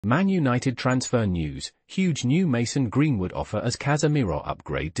Man United transfer news, huge new Mason Greenwood offer as Casemiro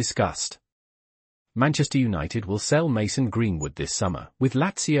upgrade discussed. Manchester United will sell Mason Greenwood this summer, with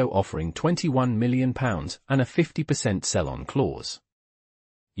Lazio offering £21 million and a 50% sell-on clause.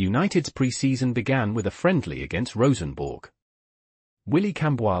 United's pre-season began with a friendly against Rosenborg. Willy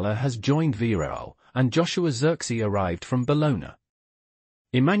Kambwala has joined Villarreal, and Joshua Zirkzee arrived from Bologna.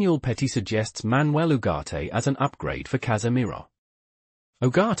 Emmanuel Petit suggests Manuel Ugarte as an upgrade for Casemiro.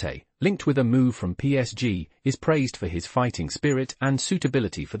 Ugarte, linked with a move from PSG, is praised for his fighting spirit and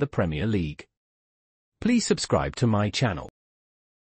suitability for the Premier League. Please subscribe to my channel.